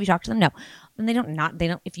you know? Have you talked to them? No. And they don't.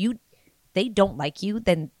 If they don't like you,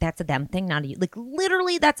 then that's a them thing, not a you. Like,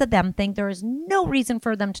 literally, that's a them thing. There is no reason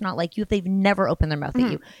for them to not like you if they've never opened their mouth at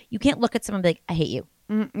you. You can't look at someone and be like, I hate you.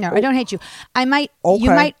 No, I don't hate you. You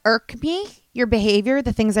might irk me, your behavior,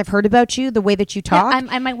 the things I've heard about you, the way that you talk. Yeah,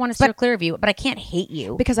 I might want to steer clear of you, but I can't hate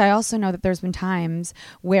you. Because I also know that there's been times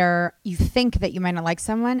where you think that you might not like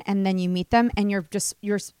someone, and then you meet them and you're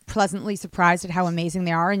pleasantly surprised at how amazing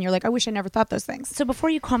they are, and you're like, I wish I never thought those things. So before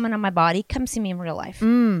you comment on my body, come see me in real life.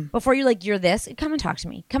 Before you're like, you're this, come and talk to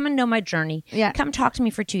me. Come and know my journey. Yeah. Come talk to me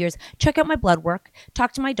for 2 years. Check out my blood work.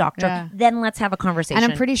 Talk to my doctor. Yeah. Then let's have a conversation.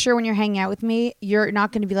 And I'm pretty sure when you're hanging out with me, you're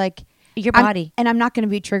not going to be like, your body. And I'm not going to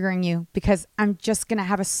be triggering you, because I'm just going to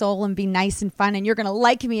have a soul and be nice and fun, and you're going to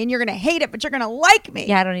like me, and you're going to hate it, but you're going to like me.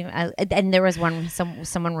 Yeah, I don't even. And there was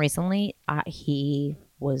someone recently, he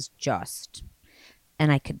was just,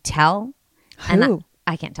 and I could tell. Who? And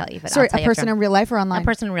I can't tell you. But sorry, a person in real life or online? A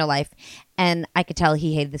person in real life. And I could tell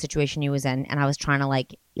he hated the situation he was in, and I was trying to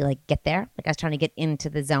like get there. Like, I was trying to get into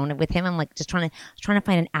the zone with him. I'm like just trying to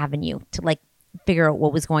find an avenue to like figure out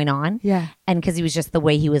what was going on. Yeah. And because he was just the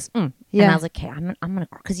way he was. Yeah. And I was like, okay, I'm gonna,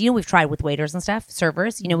 because we've tried with waiters and stuff,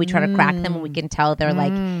 servers. We try to crack them, and we can tell they're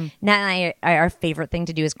like. Now, our favorite thing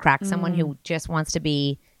to do is crack someone who just wants to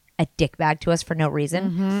be a dickbag to us for no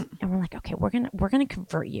reason. And we're like, okay, we're gonna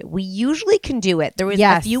convert you. We usually can do it. There was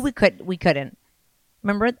a few we couldn't.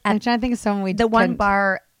 Remember? I'm trying to think of someone one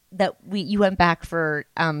bar that you went back for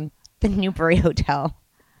the Newbury Hotel.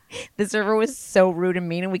 The server was so rude and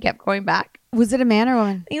mean, and we kept going back. Was it a man or a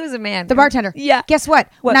woman? He was a man. The bartender. Yeah. Guess what?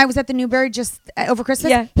 When I was at the Newberry just over Christmas,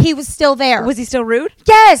 Yeah. he was still there. Was he still rude?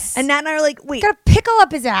 Yes. And Nat and I are like, wait. Gotta pickle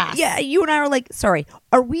up his ass. Yeah, you and I are like, sorry,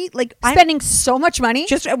 are we like spending so much money?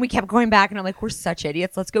 And we kept going back, and I'm like, we're such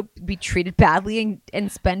idiots. Let's go be treated badly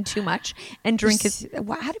and spend too much and drink his.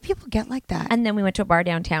 How do people get like that? And then we went to a bar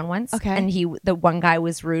downtown once. Okay. And the one guy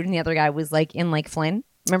was rude, and the other guy was like in like Flynn.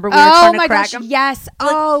 Remember we were trying to crack him? Yes.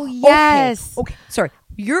 Like, oh yes. Okay. Sorry.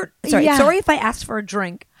 Sorry. Yeah. Sorry if I asked for a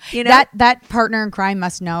drink. You know that partner in crime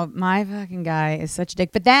must know my fucking guy is such a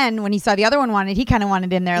dick. But then when he saw the other one wanted, he kind of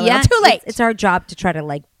wanted in there a little too late. It's our job to try to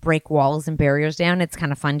like break walls and barriers down. It's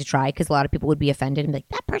kind of fun to try because a lot of people would be offended and be like,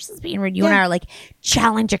 that person's being rude. You and I are like,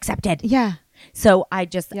 challenge accepted. Yeah. So I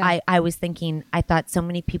was thinking, I thought so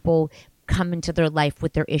many people come into their life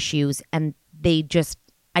with their issues, and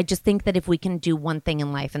I just think that if we can do one thing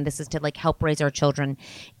in life, and this is to like help raise our children,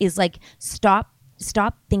 is like stop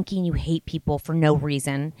thinking you hate people for no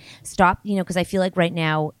reason. Stop, because I feel like right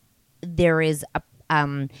now there is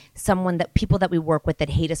people that we work with that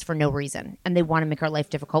hate us for no reason, and they want to make our life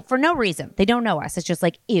difficult for no reason. They don't know us. It's just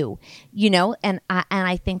like, ew, and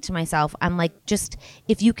I think to myself, I'm like, just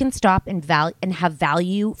if you can stop and have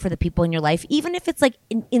value for the people in your life, even if it's like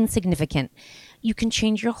insignificant, you can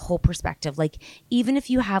change your whole perspective. Like, even if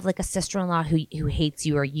you have like a sister-in-law who hates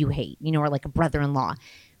you or you hate, or like a brother-in-law,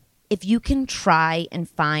 if you can try and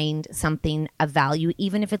find something of value,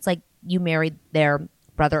 even if it's like you married their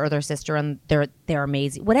brother or their sister and they're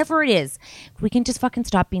amazing, whatever it is, if we can just fucking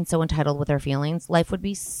stop being so entitled with our feelings, life would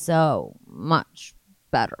be so much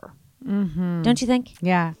better. Mm-hmm. Don't you think?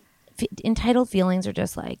 Yeah. Entitled feelings are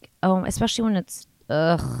just like, especially when it's,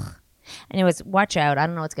 ugh. Anyways, watch out. I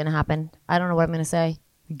don't know what's going to happen. I don't know what I'm going to say.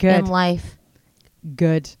 Good. In life.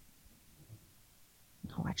 Good.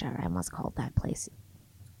 Oh, watch out. I almost called that place.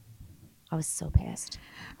 I was so pissed.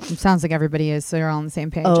 It sounds like everybody is, so you're all on the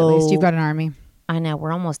same page. At least you've got an army. I know.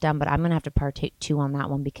 We're almost done, but I'm going to have to partake too on that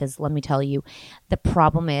one because let me tell you, the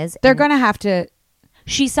problem is... They're going to have to...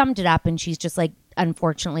 She summed it up and she's just like,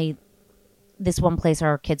 unfortunately, this one place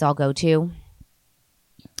our kids all go to,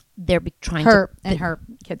 they're trying her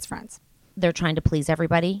kids' friends. They're trying to please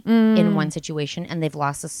everybody in one situation, and they've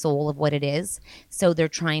lost the soul of what it is. So they're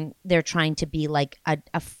trying to be like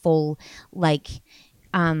a full, like,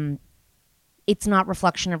 it's not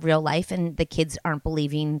reflection of real life, and the kids aren't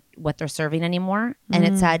believing what they're serving anymore. And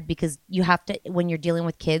it's sad because you have to, when you're dealing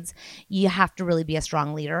with kids, you have to really be a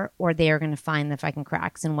strong leader, or they are going to find the fucking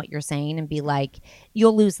cracks in what you're saying and be like,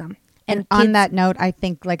 you'll lose them. And on that note, I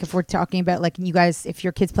think like if we're talking about like you guys, if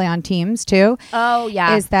your kids play on teams too, oh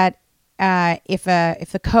yeah, is that if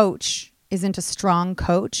the coach isn't a strong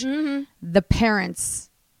coach, the parents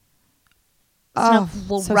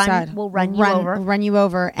will run you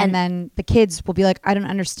over, and then the kids will be like, I don't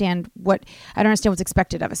understand what's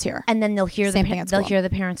expected of us here. And then they'll hear hear the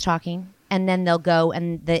parents talking. And then they'll go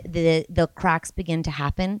and the cracks begin to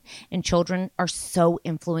happen, and children are so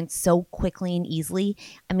influenced so quickly and easily.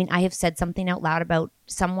 I mean, I have said something out loud about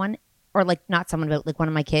someone, or like not someone, but like one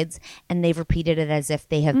of my kids, and they've repeated it as if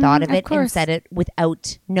they have thought of it and said it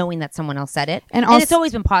without knowing that someone else said it. And it's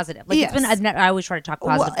always been positive. Like it's been, I always try to talk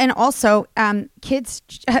positive. Well, and also, kids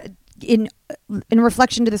in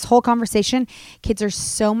reflection to this whole conversation, kids are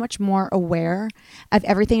so much more aware of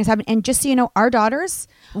everything that's happening. And just so you know, our daughters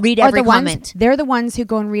read every comment. They're the ones who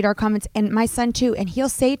go and read our comments, and my son too. And he'll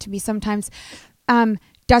say to me sometimes,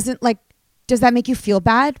 does that make you feel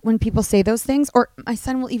bad when people say those things? Or my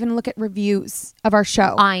son will even look at reviews of our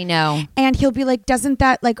show. I know. And he'll be like, how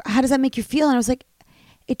does that make you feel? And I was like,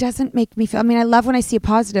 it doesn't make me feel, I mean, I love when I see a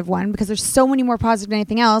positive one because there's so many more positive than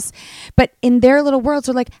anything else. But in their little worlds,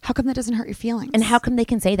 they're like, how come that doesn't hurt your feelings? And how come they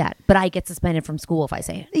can say that, but I get suspended from school if I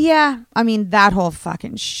say it? Yeah. I mean, that whole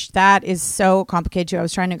fucking that is so complicated too. I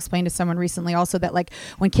was trying to explain to someone recently also that like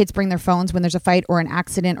when kids bring their phones when there's a fight or an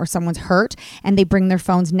accident or someone's hurt, and they bring their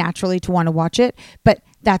phones naturally to want to watch it. But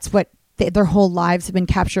that's what their whole lives have been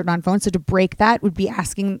captured on phones. So to break that would be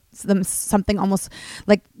asking them something almost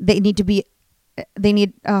like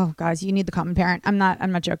oh guys, you need the common parent. I'm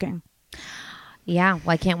not joking. Yeah, well,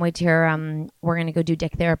 I can't wait to hear. We're gonna go do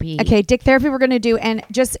dick therapy. Okay, dick therapy we're gonna do, and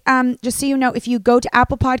just so you know, if you go to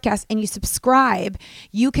Apple Podcasts and you subscribe,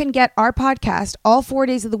 you can get our podcast all 4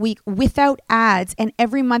 days of the week without ads. And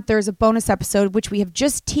every month there's a bonus episode, which we have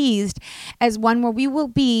just teased as one where we will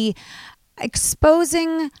be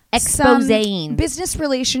exposing some business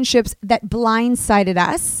relationships that blindsided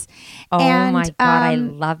us. Oh my God, I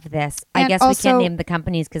love this. I guess also, we can't name the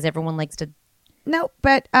companies because everyone likes to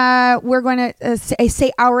but we're going to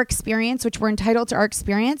say our experience, which we're entitled to our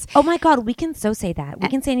experience. Oh my God, we can so say that. We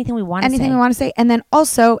can say anything we want to say. Anything we want to say. And then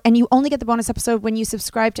also, and you only get the bonus episode when you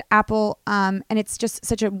subscribe to Apple. And it's just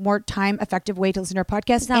such a more time effective way to listen to our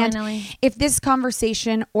podcast. And if this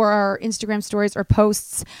conversation or our Instagram stories or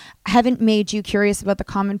posts haven't made you curious about The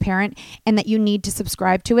Common Parent and that you need to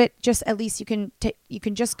subscribe to it, just at least you can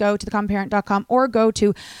just go to thecommonparent.com or go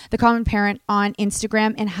to The Common Parent on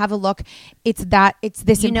Instagram and have a look. It's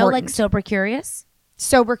this important. Like Sober Curious?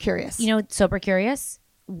 Sober Curious. Sober Curious?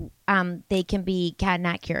 They can be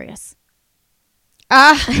Cat Curious.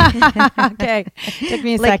 Okay. Took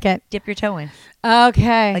me a second. Dip your toe in.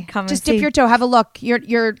 Okay. Just dip your toe. Have a look. You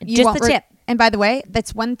just the tip. And by the way,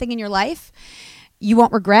 that's one thing in your life you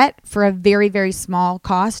won't regret for a very, very small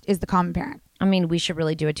cost is The Common Parent. I mean, we should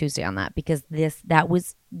really do a Tuesday on that because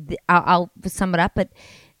I'll sum it up, but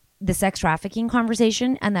the sex trafficking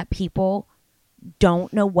conversation and that people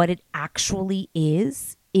don't know what it actually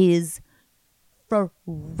is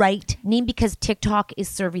frightening because TikTok is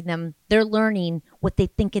serving them. They're learning what they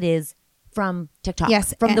think it is from TikTok.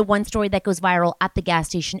 Yes. From the one story that goes viral at the gas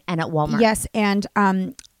station and at Walmart. Yes. And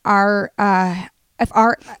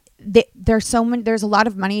there's a lot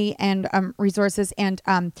of money and resources and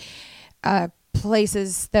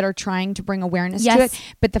places that are trying to bring awareness to it,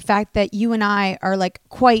 but the fact that you and I are like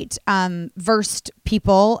quite versed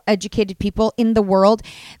people, educated people in the world,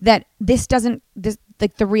 that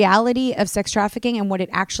like the reality of sex trafficking and what it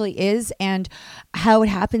actually is and how it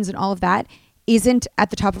happens and all of that isn't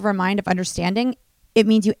at the top of our mind of understanding. It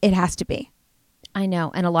means it has to be. I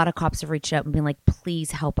know, and a lot of cops have reached out and been like,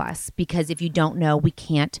 "Please help us," because if you don't know, we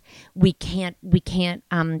can't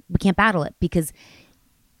battle it. Because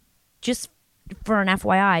just for an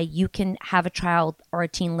FYI, you can have a child or a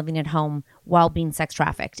teen living at home while being sex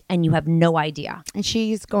trafficked, and you have no idea. And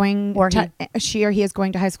she or he is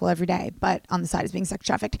going to high school every day, but on the side is being sex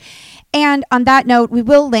trafficked. And on that note, we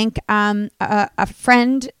will link a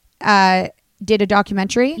friend. Did a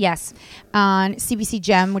documentary on CBC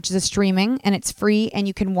Gem, which is a streaming, and it's free and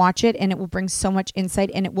you can watch it and it will bring so much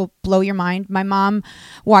insight and it will blow your mind. My mom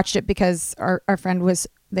watched it because our friend was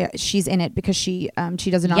there. She's in it because she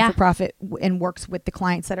does a not-for-profit and works with the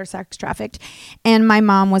clients that are sex trafficked. And my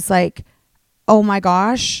mom was like, oh my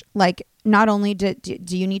gosh, like not only do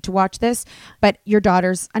you need to watch this, but your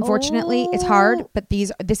daughters, unfortunately, it's hard, but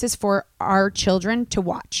this is for our children to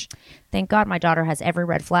watch. Thank God my daughter has every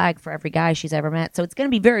red flag for every guy she's ever met. So it's going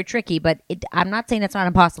to be very tricky, but I'm not saying it's not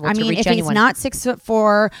impossible to reach anyone. If he's not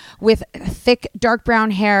 6'4" with thick dark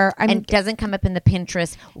brown hair. And doesn't come up in the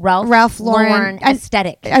Pinterest Ralph Lauren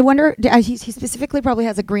aesthetic. I wonder, he specifically probably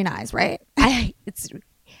has a green eyes, right? It's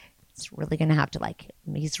really going to have to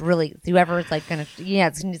he's really, whoever's like going to,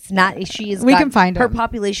 it's not, she is. We can find her him.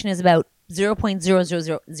 Population is about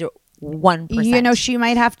 0.00001%. She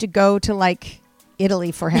might have to go to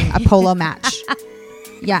Italy for him, a polo match.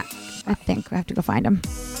 Yeah, I think we have to go find him.